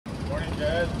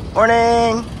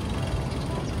Morning!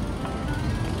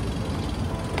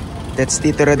 That's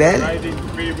Tito Rodel.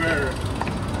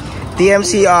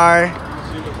 Tmcr,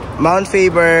 Mount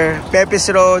Faber, Pepys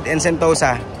Road, and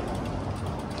Sentosa.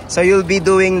 So you'll be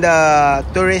doing the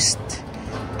tourist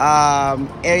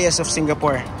areas of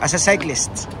Singapore as a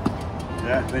cyclist.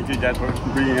 Yeah, thank you, Dad, for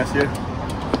bringing us here.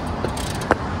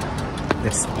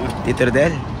 That's Tito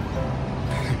Rodel.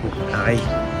 Okay.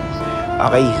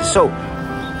 Okay, so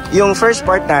yung first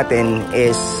part natin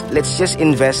is let's just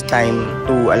invest time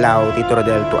to allow Tito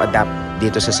Rodel to adapt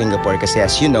dito sa Singapore kasi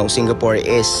as you know, Singapore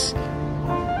is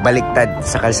baliktad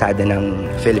sa kalsada ng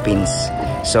Philippines.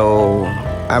 So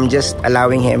I'm just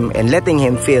allowing him and letting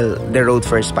him feel the road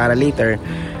first para later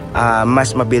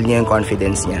mas mabuild niya yung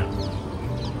confidence niya.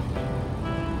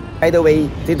 By the way,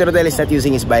 Tito Rodel is not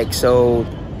using his bike, so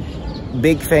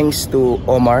big thanks to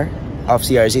Omar of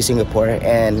CRC Singapore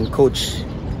and Coach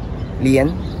Lian.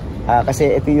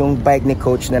 Kasi ito yung bike ni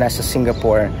Coach na nasa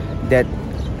Singapore that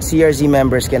CRZ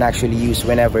members can actually use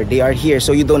whenever they are here.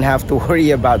 So you don't have to worry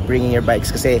about bringing your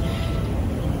bikes kasi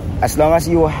as long as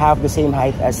you have the same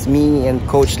height as me and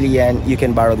Coach Lian, you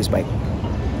can borrow this bike.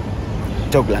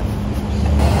 Joke lang.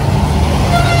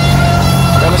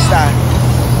 Kamusta?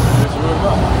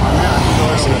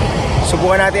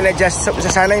 Subukan natin adjust.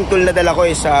 Sana yung tool na dala ko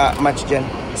sa match dyan.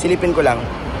 Silipin ko lang.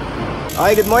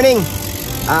 Okay, good morning.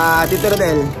 Tito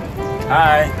Rodel.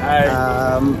 Hi.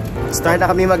 Start na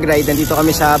kami mag-ride. Nandito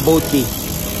kami sa Boat Quay.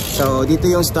 So, dito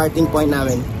yung starting point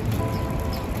namin.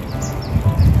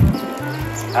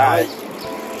 Hi.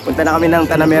 Punta na kami ng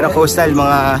Tanah Merah Coastal.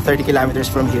 Mga 30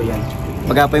 kilometers from here yan.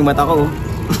 Magapa yung mata ko.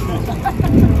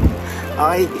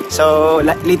 Okay. So,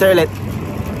 later ulit.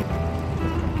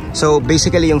 So,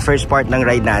 basically yung first part ng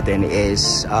ride natin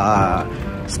is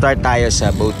start tayo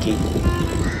sa Boat Quay.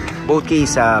 Boat Quay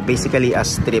is basically a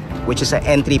strip which is an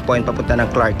entry point papunta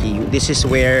ng Clarke Quay. This is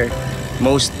where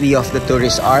mostly of the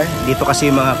tourists are. Dito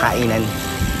kasi yung mga kainan.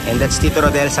 And that's Tito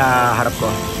Rodel sa harap ko.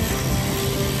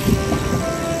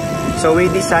 So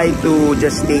we decide to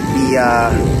just take the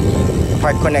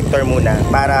park connector muna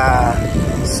para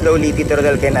slowly Tito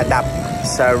Rodel can adapt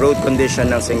sa road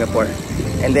condition ng Singapore.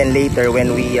 And then later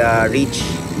when we reach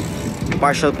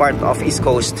partial part of East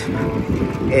Coast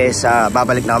is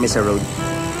babalik na kami sa road.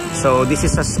 So this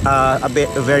is a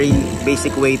very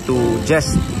basic way to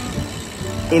just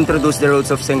introduce the roads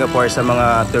of Singapore sa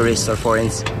mga tourists or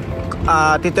foreigners.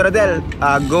 Tito Rodel,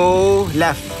 go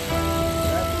left.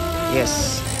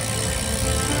 Yes.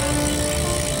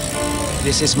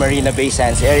 This is Marina Bay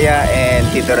Sands area and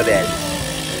Tito Rodel.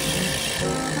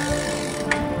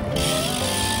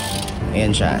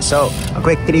 Ayan siya. So, a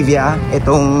quick trivia.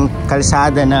 Itong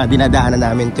kalsada na dinadaanan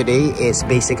namin today is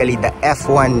basically the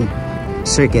F1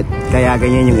 circuit. Kaya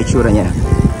ganyan yung itsura niya.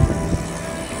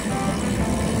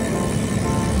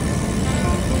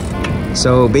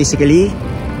 So, basically,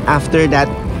 after that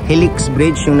Helix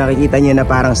Bridge, yung nakikita nyo na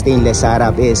parang stainless sa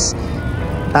harap is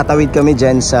tatawid kami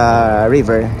dyan sa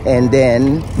river. And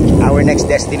then, our next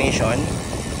destination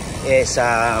is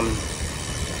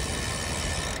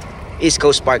East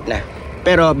Coast Park na.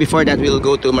 Pero before that, we'll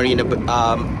go to Marina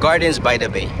Gardens by the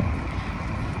Bay.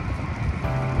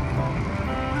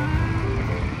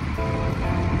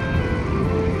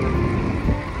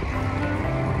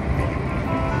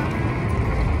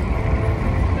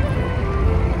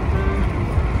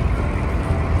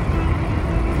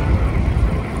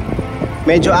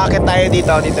 Medyo akit tayo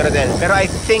dito, Tito Rodel. Pero I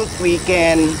think we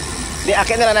can...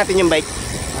 Akit na lang natin yung bike.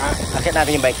 Akit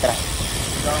natin yung bike, tara.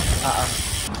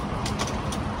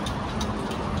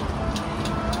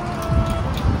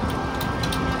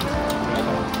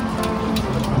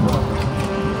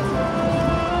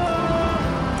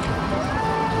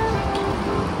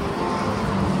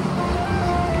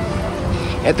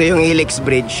 Ito yung Helix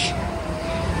Bridge.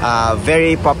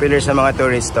 Very popular sa mga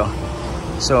touristo.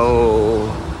 So,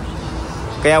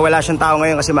 kaya wala siyang tao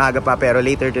ngayon kasi maaga pa. Pero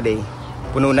later today,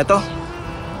 puno na to.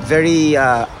 Very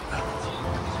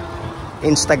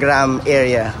Instagram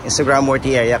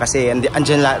worthy area. Kasi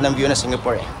andyan lahat ng view na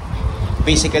Singapore.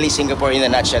 Basically, Singapore in a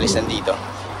nutshell is nandito.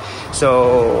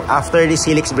 So, after this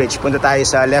Helix Bridge, punta tayo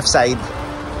sa left side,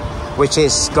 which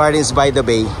is Gardens by the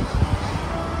Bay.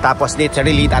 Tapos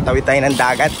literally tatawid tayo ng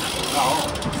dagat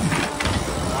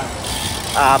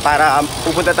para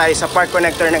pupunta tayo sa park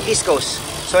connector ng East Coast.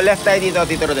 So left tayo dito,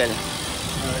 Tito Rodel.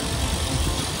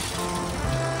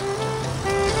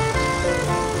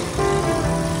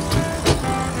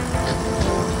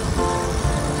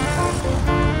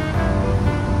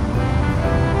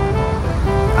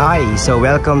 Hi, so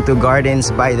welcome to Gardens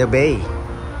by the Bay.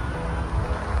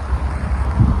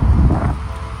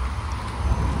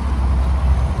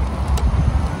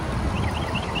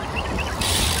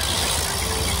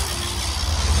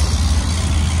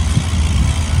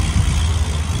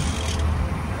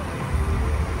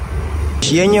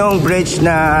 Bridge. Yan yung bridge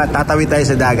na tatawid tayo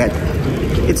sa dagat.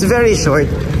 It's very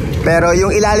short. Pero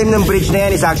yung ilalim ng bridge na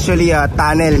yan is actually a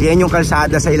tunnel. Yan yung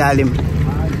kalsada sa ilalim.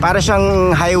 Para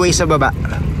siyang highway sa baba.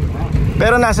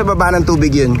 Pero nasa baba ng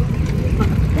tubig yun.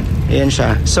 Ayan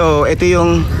siya. So, ito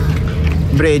yung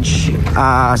bridge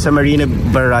sa Marina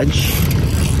Barrage.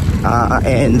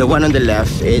 And the one on the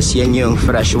left is yan yung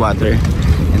fresh water.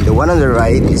 And the one on the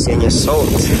right is yan yung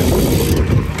salt.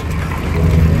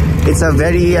 It's a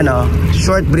very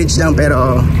short bridge lang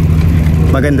pero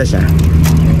maganda siya.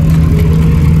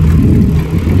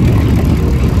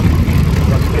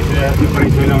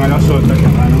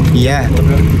 Yeah.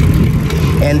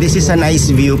 And this is a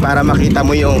nice view para makita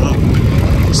mo yung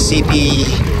city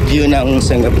view ng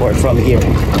Singapore from here.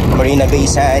 Marina Bay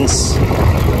Sands,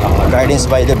 Gardens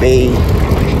by the Bay,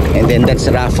 and then that's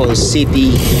Raffles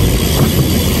City.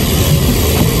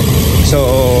 So,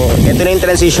 ito na yung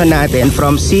transition natin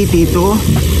from city to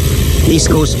East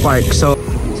Coast Park. So,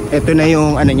 ito na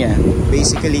yung niya.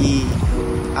 Basically,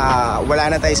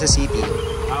 wala na tayo sa city.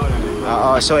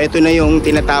 So, ito na yung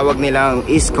tinatawag nilang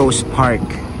East Coast Park.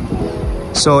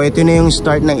 So, ito na yung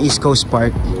start ng East Coast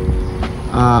Park.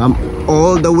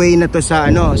 All the way na to sa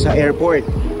sa airport.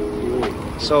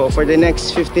 So, for the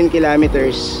next 15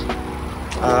 kilometers,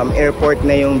 airport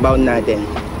na yung bound natin.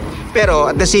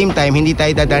 Pero at the same time, hindi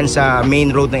tayo dadaan sa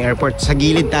main road ng airport. Sa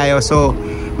gilid tayo. So,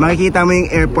 makikita mo yung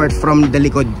airport from the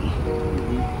likod.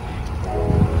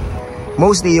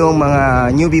 Mostly yung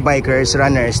mga newbie bikers,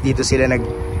 runners, dito sila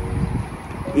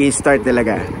nag-i-start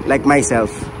talaga. Like myself.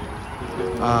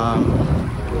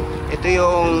 Ito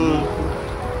yung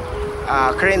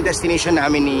current destination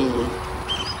namin ni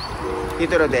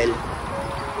Tito Rodel.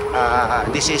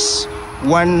 This is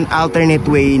one alternate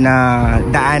way na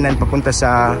daanan papunta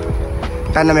sa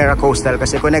Tanah Merah Coastal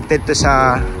kasi connected to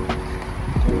sa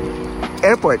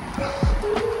airport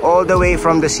all the way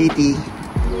from the city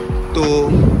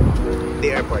to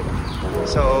the airport.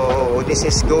 So this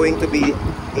is going to be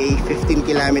a 15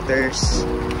 kilometers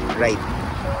ride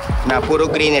na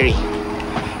puro greenery,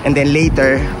 and then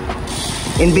later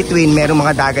in between merong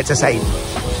mga dagat sa side.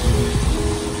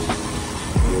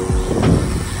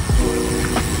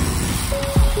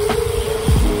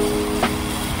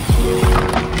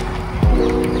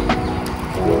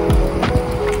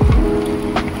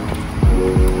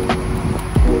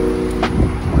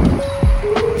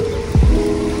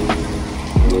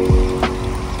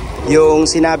 Yung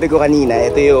sinabi ko kanina,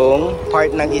 ito yung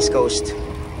part ng East Coast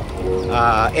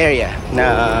area na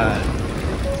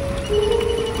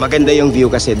maganda yung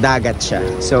view kasi dagat siya.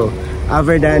 So,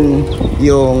 other than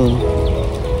yung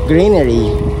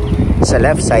greenery sa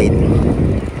left side,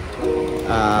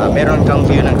 meron kang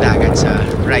view ng dagat sa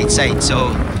right side.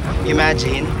 So,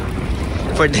 imagine,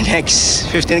 for the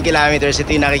next 15 kilometers,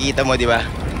 ito yung nakikita mo, di ba?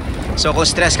 So, kung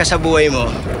stress ka sa buhay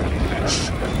mo,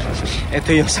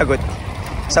 ito yung sagot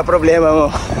sa problema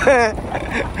mo.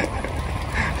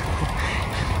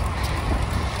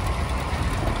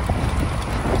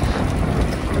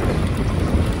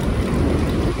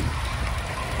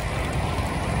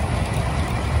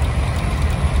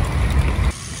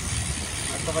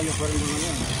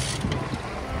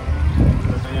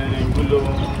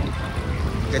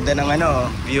 Ganda ng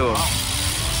view.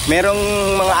 Merong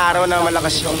mga araw na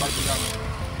malakas yung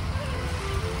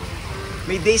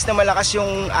may days na malakas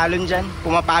yung alon dyan.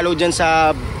 Pumapalo dyan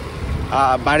sa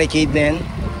barricade na yan.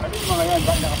 Ano yung mga yan?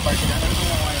 Bakit nakapark na? Ano yung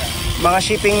mga yan? Mga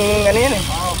shipping yan eh.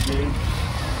 Okay.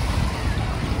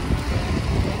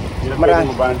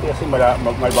 Marami. Kasi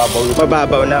mababaw.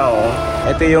 Mababaw na, oo.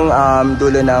 Ito yung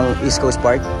dulo ng East Coast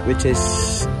Park, which is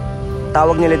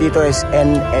tawag nila dito is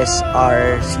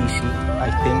NSRCC,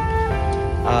 I think.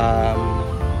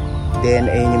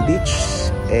 Then ayun yung beach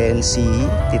and si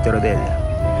Tito Rodel.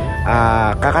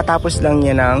 Kakatapos lang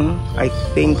niya ng I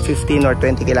think 15 or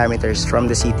 20 kilometers from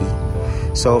the city.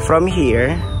 So from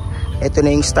here, ito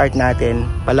na yung start natin.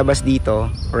 Palabas dito,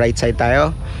 right side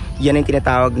tayo. Yan yung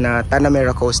tinatawag na Tanah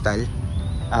Merah Coastal.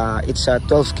 It's a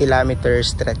 12 kilometer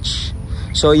stretch.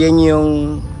 So yan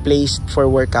yung place for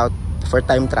workout, for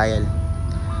time trial.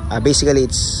 Basically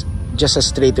it's just a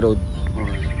straight road.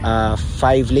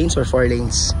 5 lanes or 4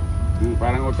 lanes.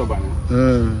 Parang autobahn.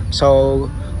 So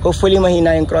hopefully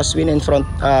mahina yung crosswind and front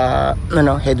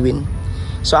headwind.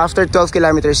 So after 12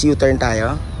 kilometers U-turn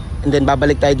tayo, and then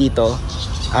babalik tayo dito.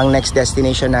 Ang next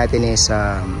destination natin is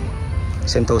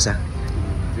Sentosa.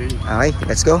 Okay,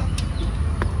 let's go.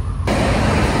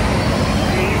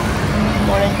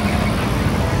 Morning.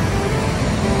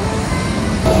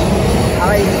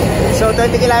 Okay, so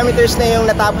 20 kilometers na yung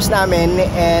natapos namin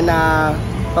and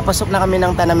papasok na kami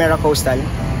ng Tanah Merah Coastal.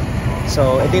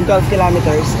 So ito yung 12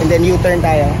 kilometers and then U-turn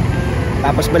tayo.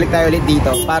 Tapos balik tayo ulit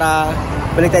dito para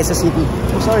balik tayo sa city.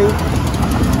 Oh, sorry.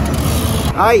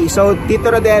 Okay, so Tito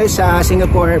Rodel sa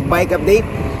Singapore bike update.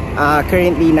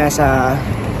 Currently nasa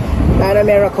Tanah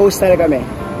Merah Coastal kami.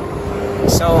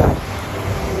 So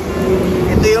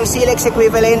ito yung CLEX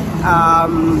equivalent.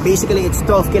 Basically it's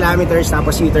 12 kilometers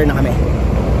tapos U-turn na kami.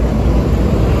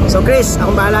 So Chris,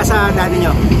 akong bahala sa dati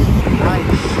nyo. Okay.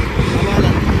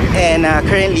 And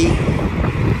currently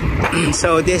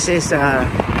so this is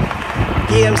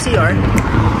Tmcr.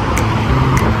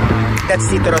 That's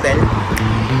Tito Rodel.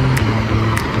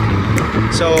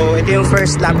 So ito yung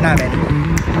first lap namin.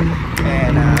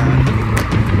 And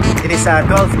it is 12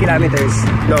 kilometers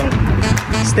long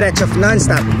stretch of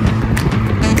non-stop.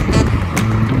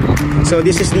 So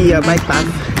this is the bike path.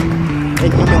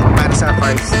 And yun yung para sa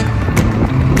cars.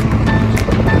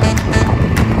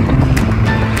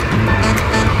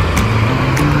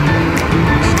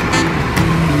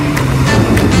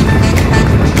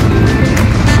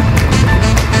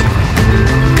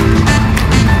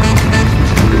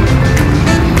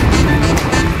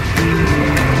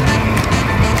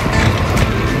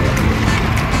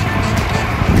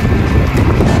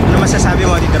 Masasabi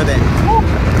mo dito rin?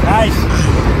 Nice!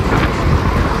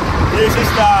 This is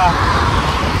the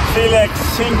CLEX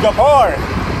Singapore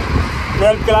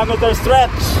 12 kilometer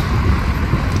stretch.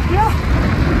 Yeah.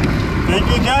 Thank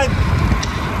you, John.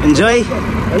 Enjoy!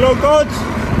 Hello, Coach!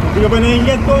 Hindi ka ba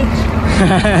nahinggit, Coach?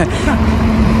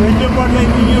 Thank you for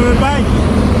letting me your bike.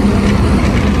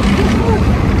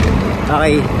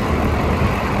 Okay.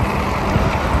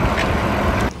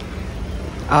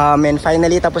 And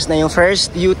finally, tapos na yung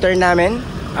first U-turn namin.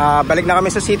 Balik na kami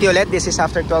sa city ulit. This is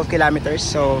after 12 kilometers.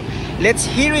 So, let's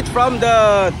hear it from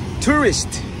the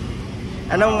tourist.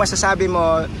 Anong masasabi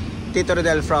mo, Tito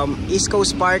Rodel, from East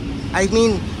Coast Park? I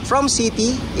mean, from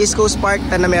city, East Coast Park,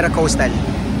 Tanah Merah Coastal.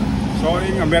 So,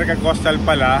 yung American Coastal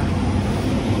pala,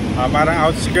 parang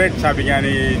outskirt, sabi nga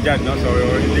ni Jad, no? So,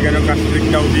 hindi ganun ka-strict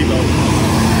daw dito.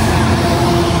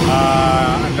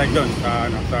 Unlike doon,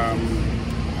 sa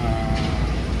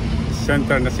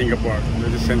center na Singapore,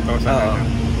 center sa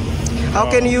How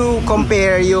can you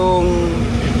compare yung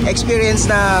experience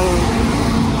ng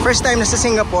first time na sa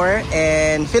Singapore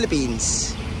and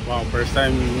Philippines? Wow, first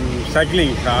time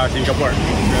cycling sa Singapore.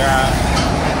 Kaya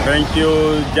thank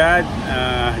you, Jad,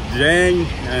 Jeng,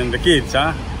 and the kids.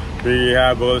 We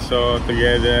have also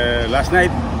together last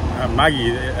night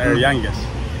Maggie, our youngest,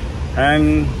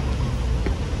 and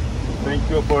thank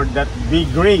you for that big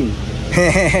ring.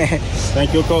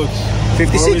 Thank you, Coach.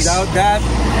 56. Without that,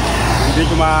 hindi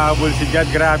ko mahabol si Jad.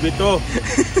 Grabe to.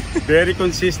 Very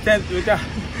consistent.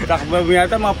 Takbo mo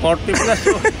yata mga 40 plus.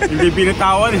 So, hindi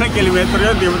binitawan ilang kilometro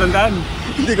yun. Hindi mo tandaan.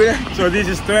 Hindi ko na. So this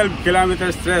is 12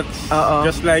 kilometer stretch.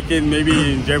 Just like in maybe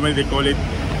in Germany they call it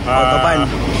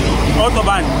Autobahn.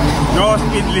 Autobahn. No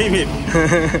speed limit.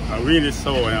 Wind is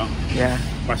so, Yeah.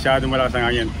 masyado malakas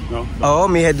ang hangin, no? Oo,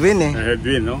 may headwind eh.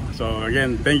 Headwind, no? So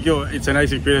again, thank you. It's a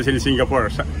nice experience in Singapore,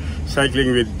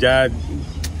 cycling with Jad.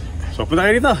 So punta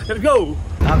kayo dito. Let's go!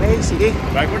 Okay, sige.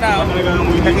 Bye for now.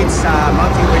 Kita-kits sa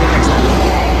Mount Faber next time.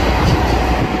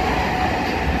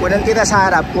 Punan kita sa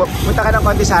harap. Punta ka ng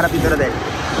konti sa harap dito, Rodel.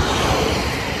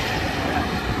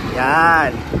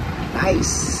 Yan.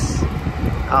 Nice.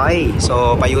 Okay,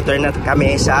 so pa-U-turn na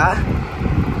kami sa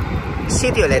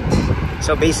city ulit.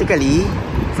 So basically,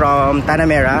 from Tanah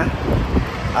Merah,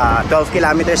 12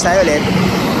 kilometers tayo ulit.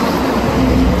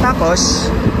 Tapos,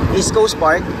 East Coast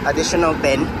Park, additional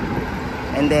 10.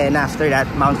 And then after that,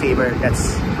 Mount Faber,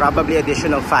 that's probably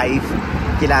additional 5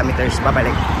 kilometers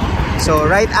pabalik. So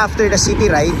right after the city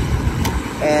ride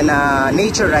and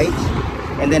nature ride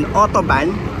and then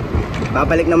autobahn,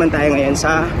 babalik naman tayo ngayon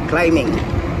sa climbing.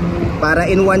 Para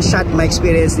in one shot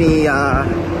ma-experience ni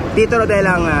Tito Rodel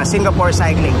ang Singapore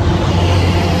cycling.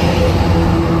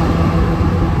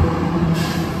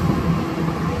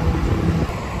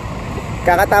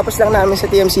 Kakatapos lang namin sa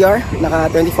Tmcr,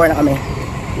 naka 24 na kami.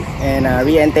 And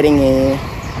re-entering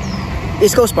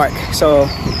East Coast Park. So,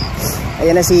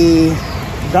 ayan na si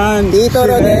Tito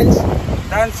Rodel.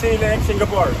 Dan CLEX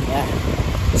Singapore. Yeah.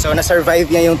 So, na-survive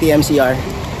niya yung Tmcr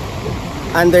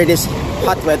under this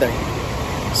hot weather.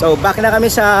 So, back na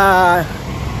kami sa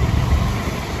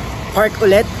park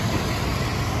ulit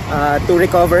to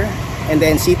recover. And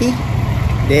then city.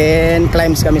 Then,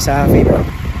 climbs kami sa Faber.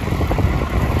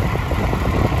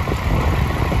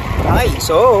 Okay,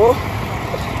 so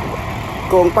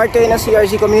kung part kayo ng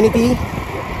CRC community,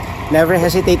 never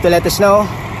hesitate to let us know.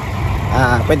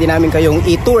 Pwede namin kayong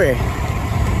i-tour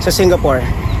sa Singapore.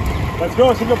 Let's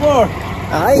go, Singapore!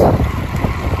 Okay.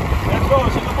 Let's go,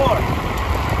 Singapore!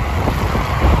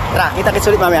 Tara, kita-kits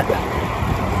ulit mamaya.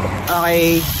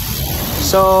 Okay.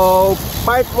 So,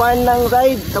 part 1 ng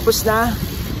ride tapos na.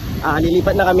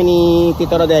 Lilipat na kami ni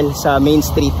Tito Rodel sa Main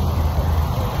Street.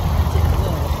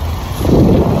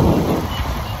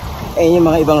 Ayan yung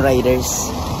mga ibang riders.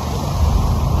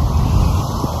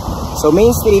 So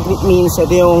Main Street means ito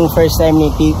yung first time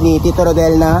ni Tito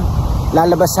Rodel na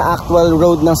lalabas sa actual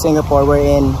road ng Singapore,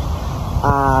 wherein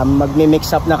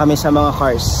magmi-mix up na kami sa mga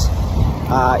cars.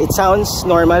 It sounds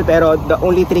normal pero the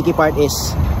only tricky part is,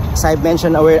 as I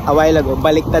mentioned a while ago,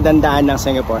 baliktad ang daan ng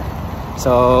Singapore.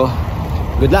 So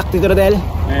good luck Tito Rodel.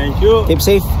 Thank you. Keep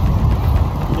safe.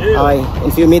 Yeah. Okay,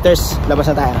 in few meters labas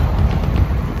na tayo.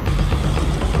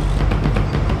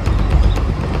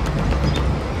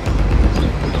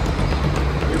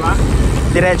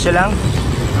 Diretso lang.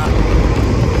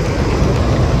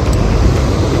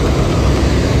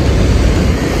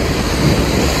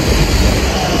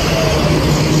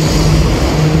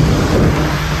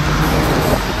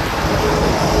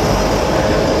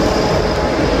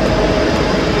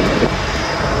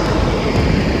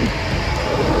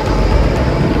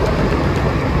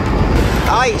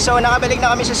 Okay, so nakabalik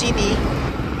na kami sa city.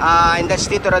 And that's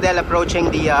Tito Rodel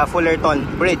approaching the Fullerton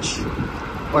Bridge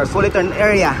or Fullerton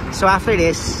area. So after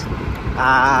this,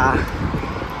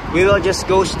 we will just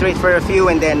go straight for a few,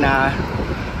 and then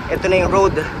ito na yung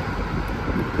road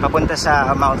papunta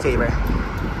sa Mount Faber.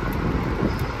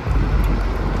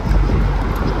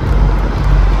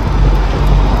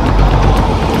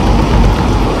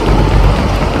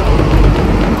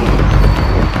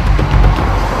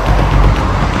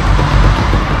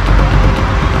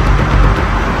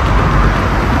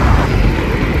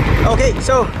 Okay,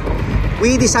 so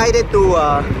we decided to,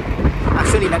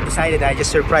 actually not decided, I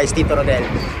just surprised Tito Rodel.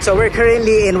 So we're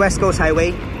currently in West Coast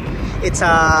Highway. It's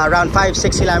around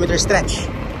 5-6 kilometer stretch.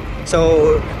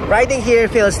 So riding here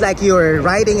feels like you're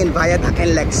riding in Viaduct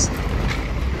and Lex.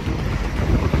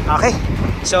 Okay,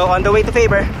 so on the way to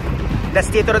Faber, that's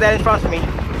Tito Rodel in front of me.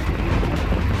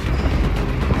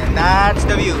 And that's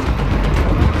the view.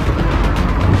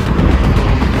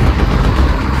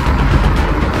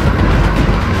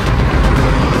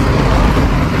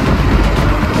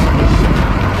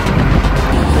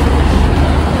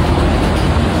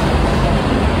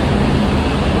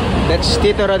 That's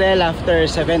Tito Rodel after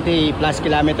 70 plus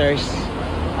kilometers.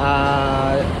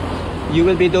 You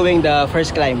will be doing the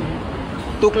first climb.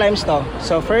 2 climbs to.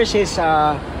 So first is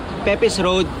Pepys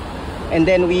Road, and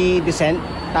then we descend.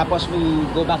 Tapos we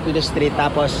go back to the street.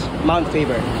 Tapos Mount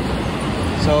Faber.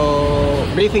 So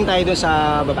briefing tayo dun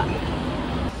sa baba.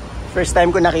 First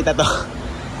time ko nakita to.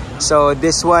 So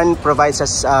this one provides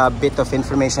us a bit of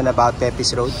information about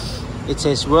Pepys Road. It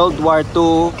says World War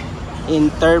II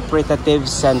Interpretative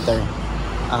Center.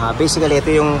 Basically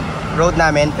ito yung road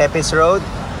namin, Pepys Road.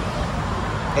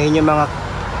 Ayun yung mga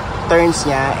turns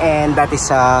niya, and that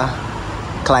is a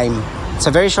climb. It's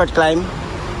a very short climb,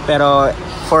 pero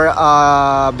for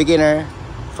a beginner,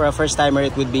 for a first timer,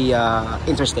 it would be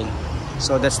interesting.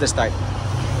 So that's the start.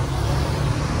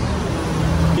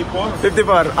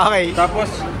 54, okay. Tapos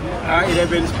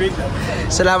 11 speed.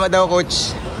 Salamat daw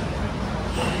coach.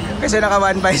 Kasi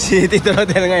naka-1.5 si Tito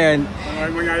Rodel ngayon. Ano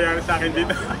ang mangyayari sa akin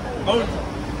dito?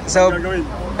 So, ano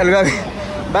gagawin?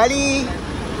 Bali,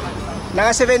 naka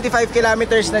 75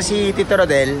 kilometers na si Tito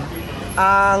Rodel.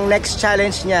 Ang next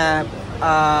challenge niya,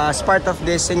 as part of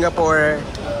this Singapore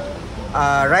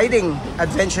riding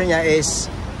adventure niya is,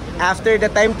 after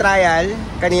the time trial,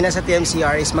 kanina sa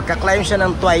Tmcr, is magka-climb siya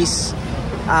ng twice.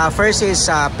 First is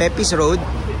Pepys Road,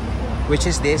 which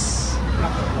is this.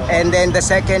 And then the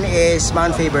second is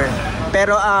Mount Faber.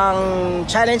 Pero ang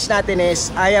challenge natin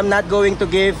is, I am not going to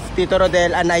give Tito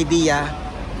Rodel an idea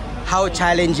how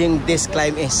challenging this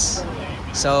climb is.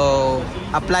 So,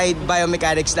 applied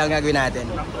biomechanics lang gagawin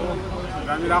natin.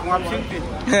 Marami na akong absent eh.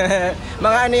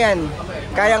 Mga ano yan?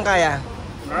 Kayang-kaya.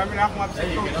 Marami na akong absent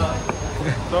ko.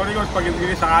 Sorry guys, pag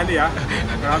hindi sakali ha.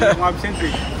 Marami na akong absent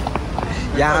eh.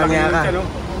 Yaka.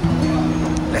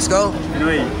 Let's go.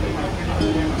 Anyway.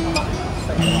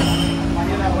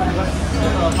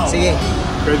 Sige.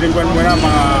 Pwedeng kuhan muna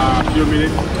mga few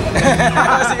minutes.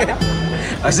 Sige.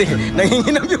 Sige.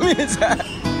 Nanginginom few minutes ha.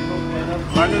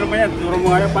 Paano naman yan? Turo mo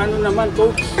nga yan. Paano naman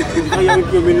coach? Kaya yung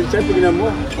few minutes yan, tignan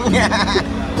mo.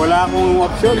 Wala akong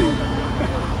option.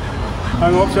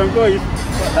 Ang option ko is,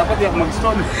 dapat yung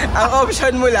mag-stall. Ang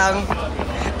option mo lang,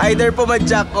 either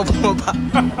pumadyak o bumaba.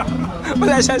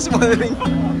 Wala siya small ring.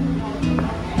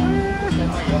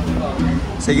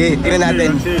 Sige, tingnan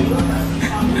natin.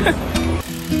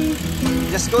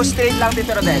 Just go straight lang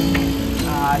Tito Rodel.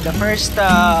 The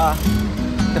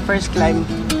first climb,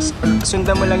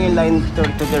 sundan mo lang yung line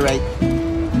to the right.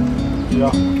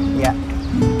 Yeah.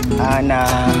 And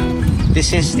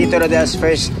this is Tito Rodel's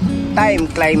first time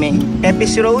climbing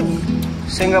Pepys Road,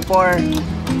 Singapore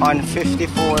on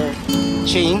 54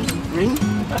 chain ring.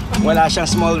 Wala siyang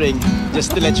small ring,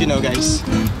 just to let you know, guys.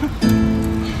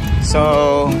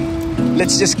 So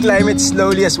let's just climb it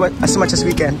slowly as much as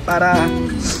we can para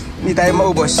hindi tayo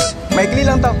maubos. Maikli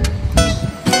lang to.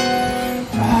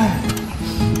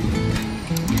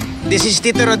 This is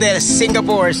Tito Rodel's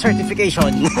Singapore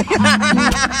certification.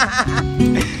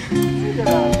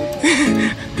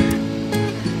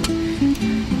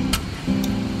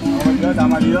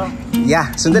 Tama dito?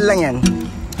 Yeah, sundal lang yan.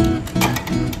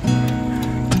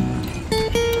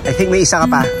 I think may isa ka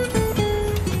pa.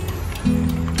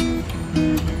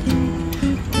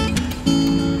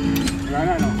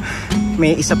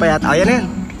 May isa pa yata. Ayan na yan.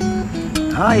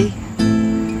 Hi.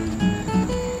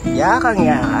 Yakang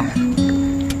yaka.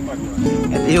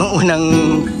 Ito yung unang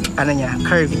ano niya,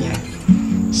 curve niya.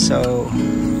 So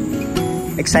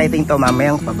exciting to,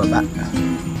 mamayang pababa.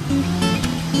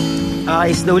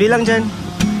 Okay, slowly lang dyan.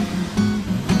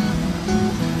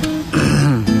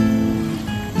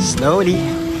 Slowly.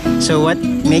 So what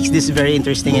makes this very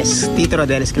interesting is Tito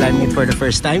Rodel is climbing it for the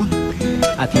first time.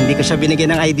 At hindi ko siya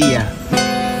binigyan ng idea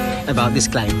about this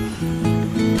climb.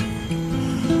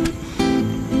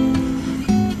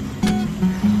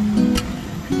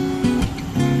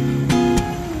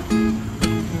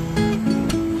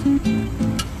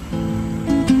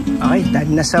 Okay,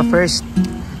 done na sa first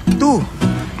 2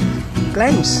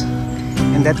 climbs,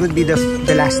 and that would be the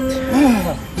last.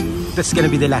 That's gonna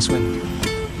be the last one.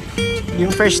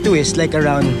 Yung first 2 is like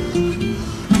around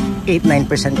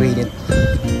 8-9% graded.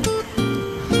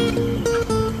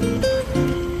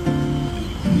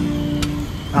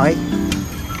 Okay,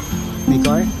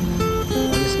 Bicor,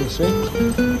 let's go straight.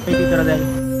 Hey, Tito Rodel.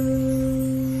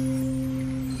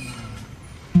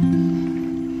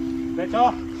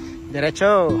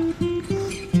 Derecho.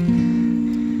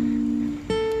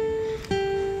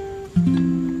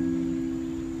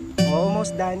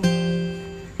 Almost done.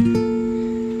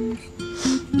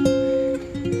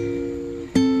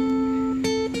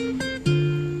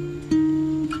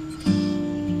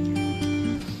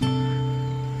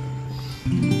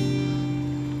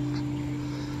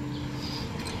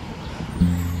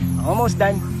 Almost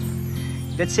done.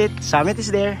 That's it. Summit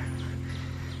is there.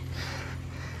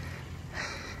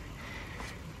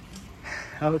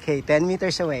 Okay, 10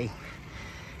 meters away.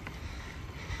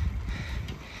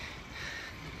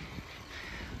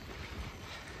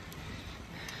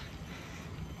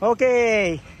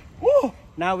 Okay. Woo!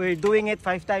 Now we're doing it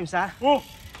 5 times, huh?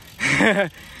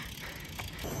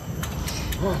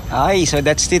 Okay, so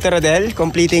that's Tito Rodel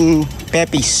completing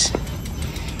Pepys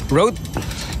Road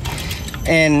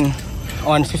and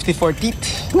on 54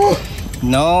 teeth. Woo!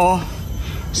 No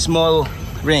small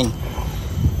ring.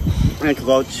 Thank you,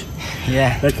 Coach.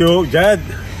 Yeah. Thank you, Jad.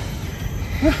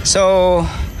 So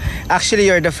actually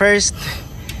you're the first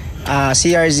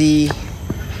CRZ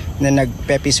na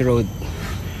nag-Pepys Road.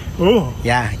 Oh.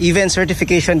 Yeah, even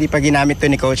certification di pa ginamit to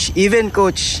ni Coach. Even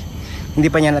Coach hindi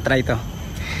pa niya na-try to.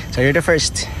 So you're the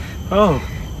first. Oh.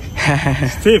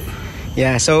 Steve.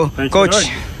 Yeah, so Thank Coach,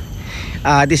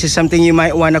 this is something you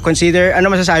might wanna consider. Ano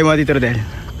masasabi mo, Tito Rodel?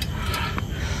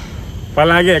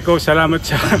 Palagi ako salamat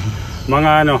sa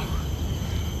mga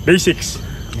basics.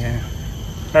 Yeah.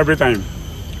 Every time.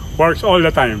 Works all the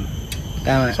time.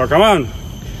 Tama. So come on.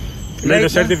 Make Right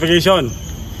the certification.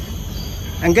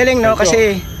 Ang galing, no? Thank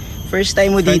Kasi first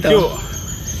time mo Thank dito. you.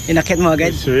 Inakit mo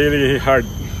agad. It's really hard.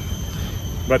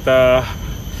 But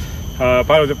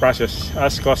part of the process,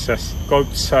 as Coach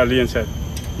Lian said.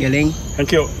 Galing.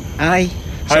 Thank you. Okay.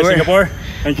 Hi, Singapore.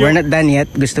 Thank you. We're not done yet.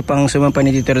 Gusto pang sumampa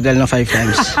ni Tito Rodel ng 5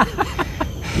 times.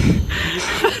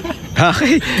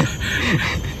 Okay.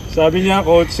 Sabi niya,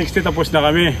 Coach, 60 tapos na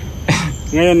kami.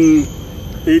 Ngayon,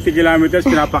 80 kilometers,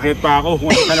 pinapakit pa ako.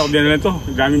 Kung saan ako dinala to,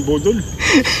 daming budol.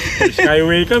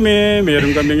 Skyway kami,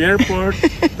 mayroon kaming airport,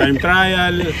 time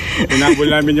trial, pinabol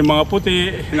namin yung mga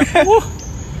puti.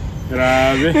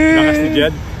 Grabe, lakas ni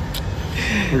Jad.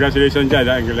 Congratulations, Jad.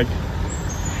 Ang galag.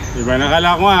 Diba,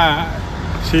 nakala ko nga,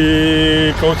 si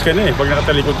Coach ka na pag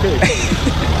nakatalikod ka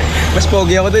Mas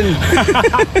pogi ako dun.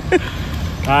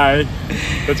 Hi,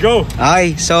 let's go.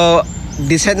 Okay, so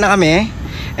descent na kami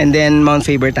and then Mount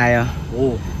Faber tayo.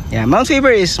 Oh. Yeah, Mount Faber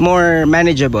is more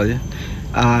manageable.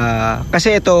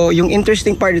 Kasi ito, yung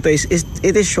interesting part dito is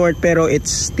it is short pero it's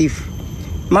stiff.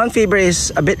 Mount Faber is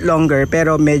a bit longer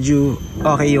pero medyo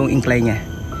okay yung incline niya.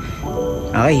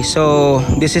 Okay, so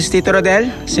this is Tito Rodel,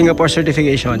 Singapore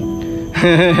certification.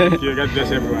 You God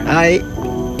bless everyone.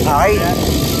 Okay.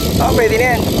 Oh, pwede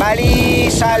na yan. Bali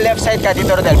sa left side ka,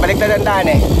 Tito Rodel. Baliktad ang daan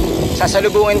eh.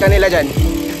 Sasalubungin ka nila dyan.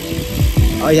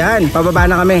 O yan, pababa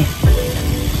na kami.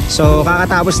 So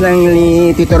kakatapos lang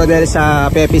ni Tito Rodel sa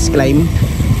Pepys Climb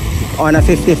on a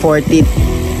 54 teeth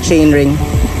chain ring.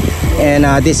 And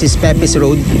this is Pepys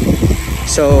Road.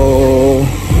 So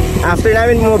after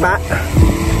namin bumaba,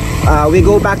 we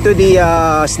go back to the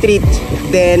street.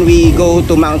 Then we go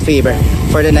to Mount Faber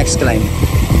for the next climb.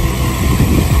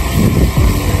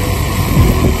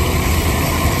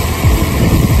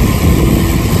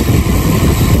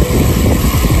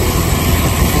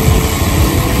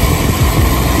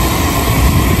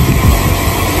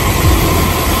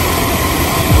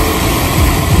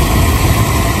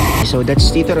 So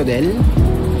that's Tito Rodel.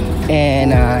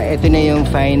 And ito na yung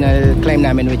final climb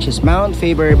namin, which is Mount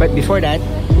Faber. But before that,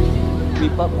 we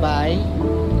pop by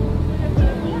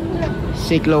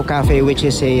Siklo Cafe, which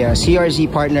is a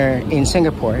CRZ partner in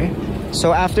Singapore.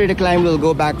 So after the climb, we'll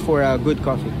go back for a good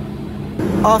coffee.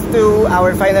 Off to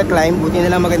our final climb. Buti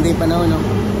na lang maganda yung panahon, no?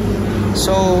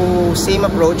 So same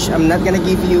approach. I'm not gonna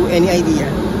give you any idea,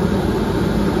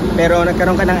 pero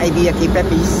nagkaroon ka ng idea kay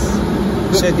Pepys.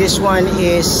 So this one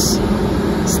is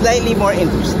slightly more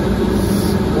interesting.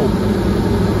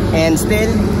 And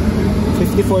still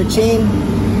 54 chain,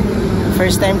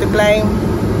 first time to climb,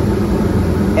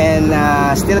 and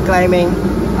still climbing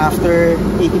after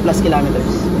 80 plus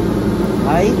kilometers.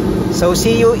 Okay, so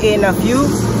see you in a few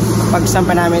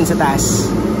pagsampa namin sa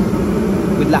taas.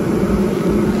 Good luck.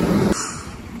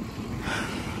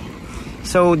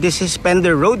 So this is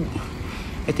Pender Road.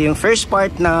 Ito yung first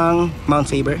part ng Mount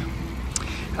Faber.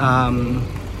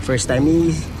 First time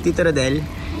ni Tito Rodel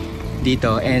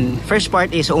dito, and first part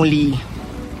is only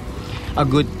a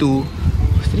good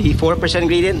 2-4%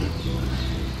 gradient.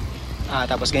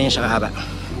 Tapos ganyan siya kahaba.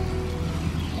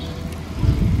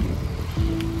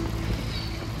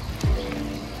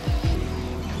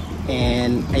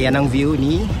 And ayan ang view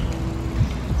ni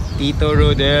Tito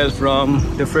Rodel from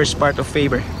the first part of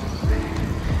Faber.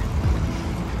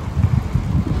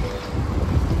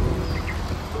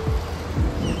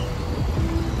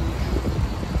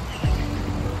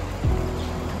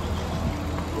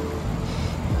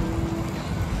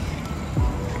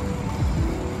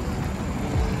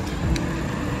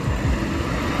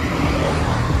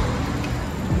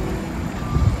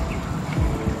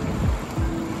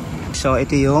 So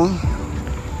ito yung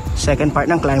second part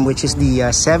ng climb, which is the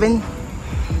 7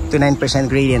 to 9%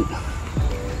 gradient.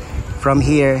 From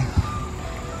here,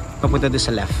 papunta doon sa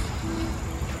left.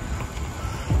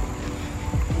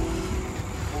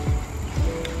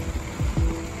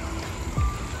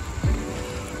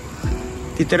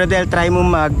 Tito Rodel, try mo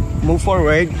mag-move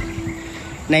forward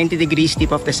 90 degrees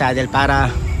tip of the saddle para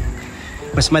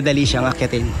mas madali siyang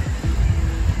akyatin.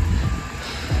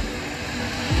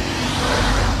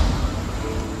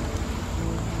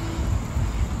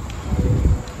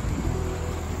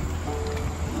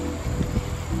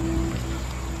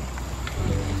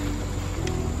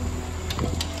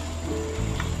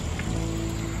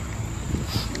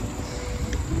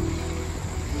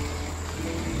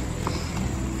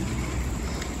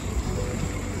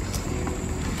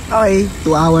 Okay,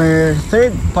 to our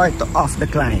third part of the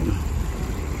climb.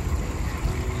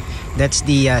 That's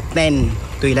the 10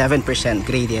 to 11%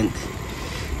 gradient.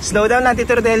 Slow down lang,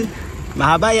 Tito Rodel.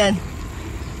 Mahaba yan.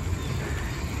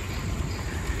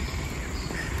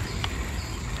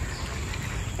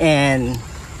 And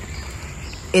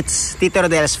it's Tito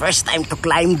Rodel's first time to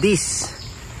climb this.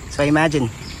 So imagine,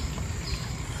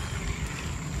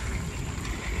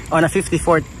 on a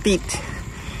 54 teeth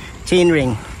chain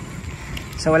ring.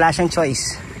 So wala siyang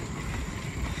choice.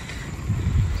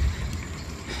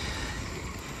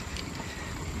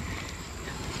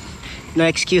 No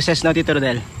excuses, no, Tito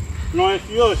Rodel? No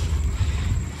excuse.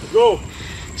 Let's go.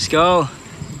 Let's go.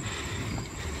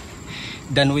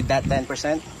 Done with that 10%.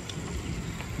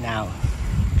 Now,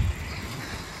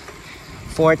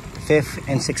 4th, 5th,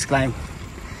 and 6th climb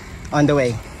on the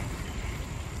way.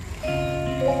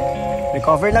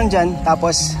 Recover lang dyan,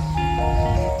 tapos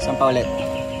sampa ulit.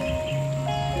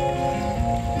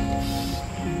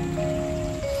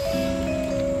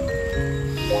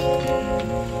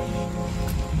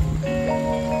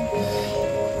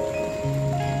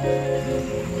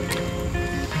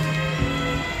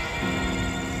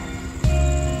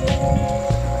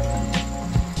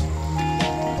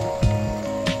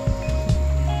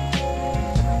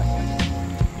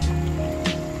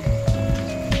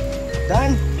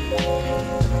 Done.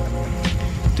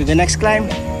 To the next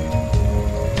climb.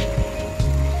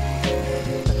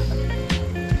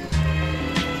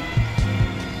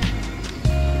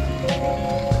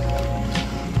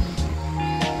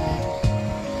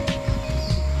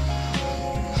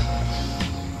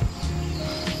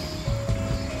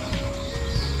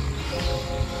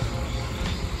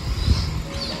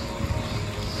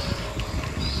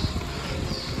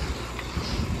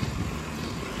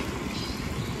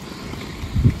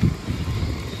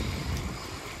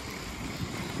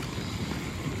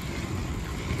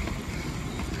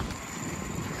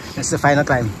 That's the final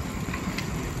climb.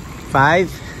 5,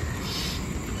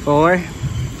 4,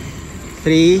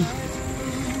 3,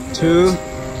 2,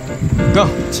 go.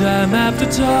 Time after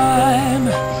time,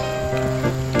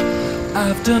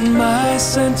 I've done my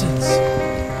sentence,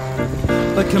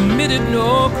 but committed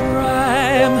no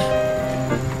crime.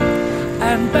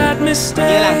 And bad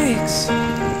mistakes,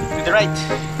 to the right.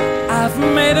 I've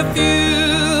made a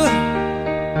few.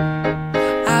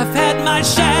 I've had my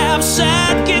share of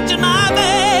sad kicked in my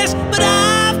face, but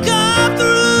I've come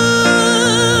through.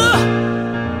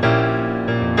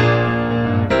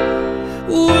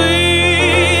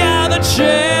 We are the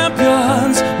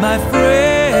champions, my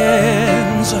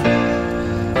friends,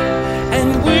 and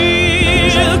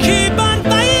we'll keep on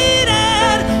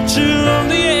fighting till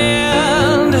the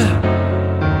end.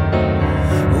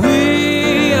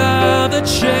 We are the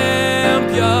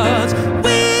champions.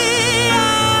 We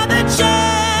are the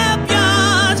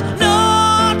champions. No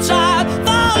time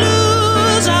for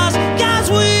losers, 'cause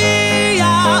we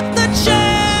are the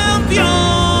champions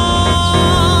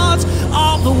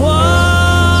of the world.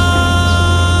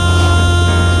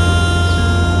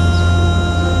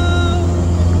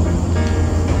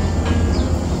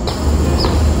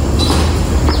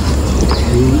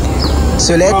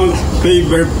 Sulit. Mount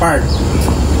Faber Park,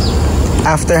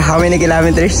 After how many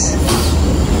kilometers?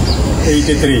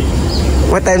 83.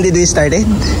 What time did we start it?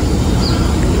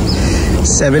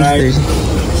 7:30.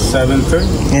 7:30.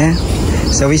 Yeah.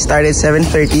 So we started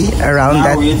 7:30 around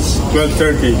Now that. it's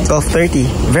 12:30. 12:30.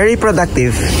 Very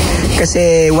productive.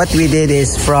 Kasi what we did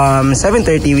is from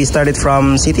 7:30 we started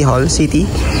from City Hall, City.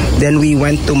 Then we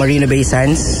went to Marina Bay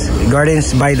Sands,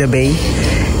 Gardens by the Bay,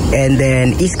 and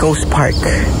then East Coast Park.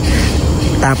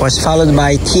 Tapos followed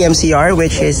by Tmcr,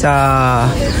 which is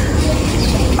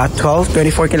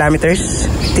 24 kilometers.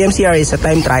 Tmcr is a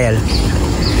time trial.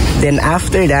 Then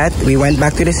after that, we went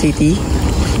back to the city.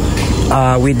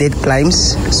 We did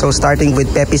climbs. So starting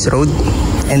with Pepys Road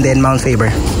and then Mount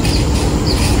Faber.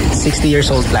 60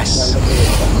 years old plus.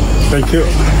 Thank you.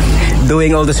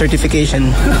 Doing all the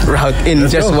certification route in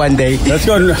Let's just go. one day. Let's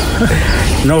go.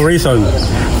 No reason.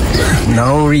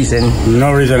 No reason.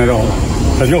 No reason at all.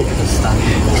 Let's go.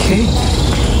 Okay.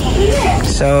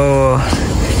 So,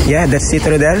 yeah, that's Tito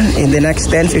Rodel. In the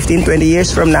next 10, 15, 20 years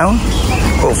from now,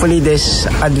 hopefully this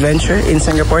adventure in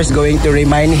Singapore is going to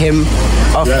remind him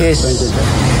of his Thank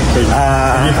you.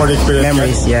 Thank you for the experience.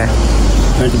 memories. Yeah,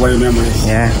 Thank you for the memories.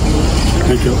 yeah.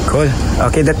 Thank you. Cool.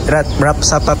 Okay, that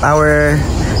wraps up our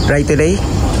ride today.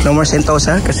 No more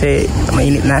Sentosa kasi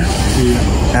mainit na.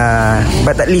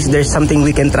 But at least there's something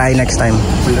we can try next time.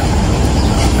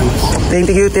 Thank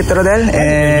you, Tito Rodel. Thank you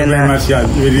And very much, Jan.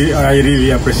 I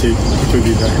really appreciate what you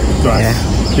did to us Yeah.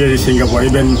 here in Singapore,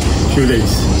 even few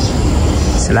days.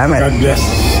 salamat. God bless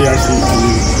CRC.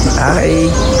 Okay.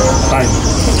 Bye.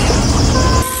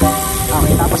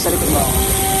 Okay, tapos sa likod mo.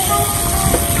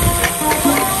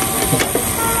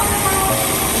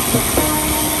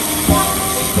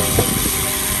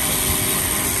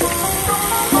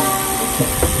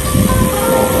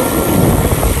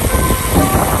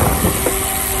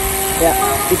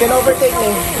 Yeah, you can overtake me.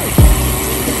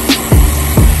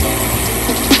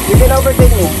 You can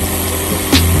overtake me.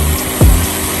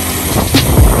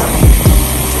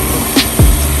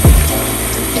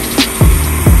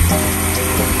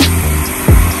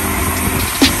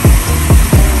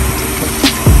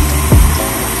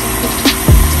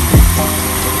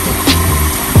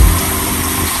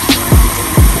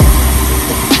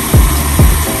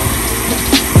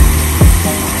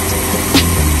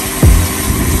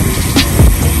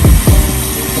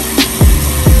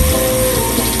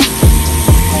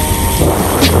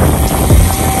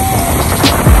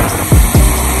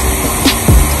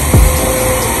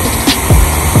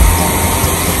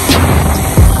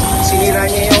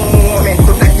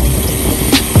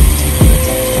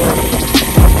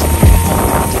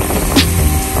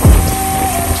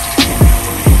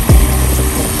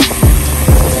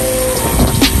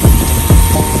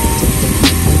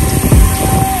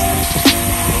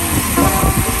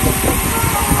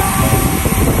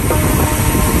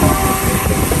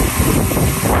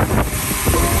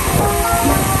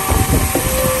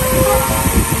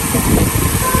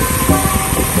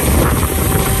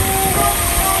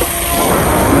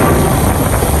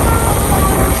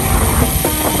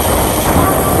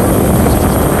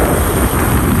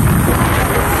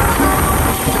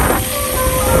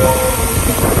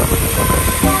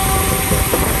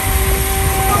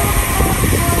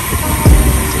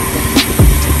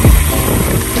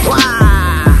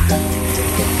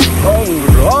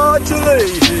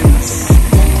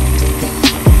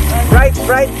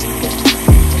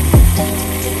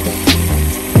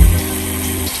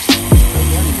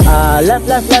 Left.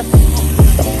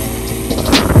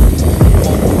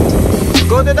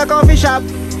 Go to the coffee shop.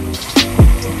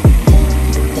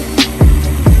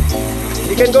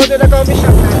 You can go to the coffee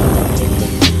shop na.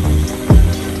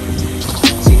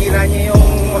 Sinira niya yung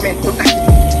momentum natin.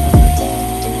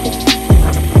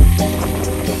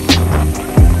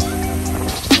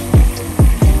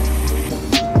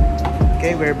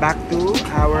 Okay, we're back to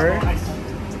our...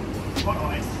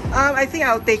 I think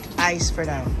I'll take ice for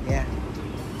now. Yeah.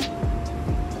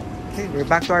 Okay, we're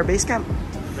back to our base camp.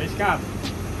 Base camp.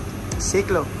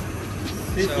 Siklo.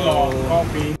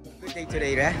 Coffee. Good day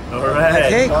today, right? Alright.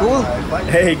 Okay, cool.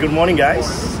 Hey, good morning, guys.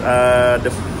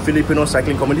 The Filipino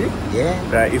cycling community.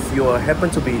 Yeah. If you happen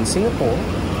to be in Singapore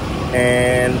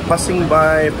and passing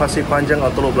by Pasir Panjang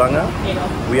or Teluk Blangah,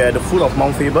 we are at the foot of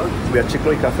Mount Faber. We are Chick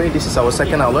Cafe. This is our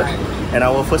second outlet, and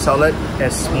our first outlet,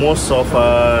 as most of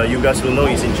you guys will know,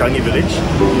 is in Changi Village.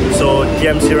 So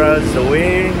Tmcr is the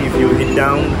way. If you head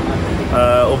down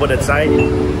over that side,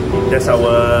 that's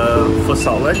our first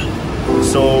outlet.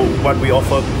 So what we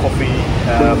offer, coffee,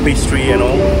 pastry and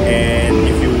all, and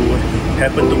if you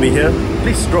happen to be here,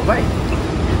 please drop by.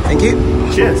 Thank you.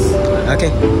 Cheers.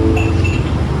 Okay.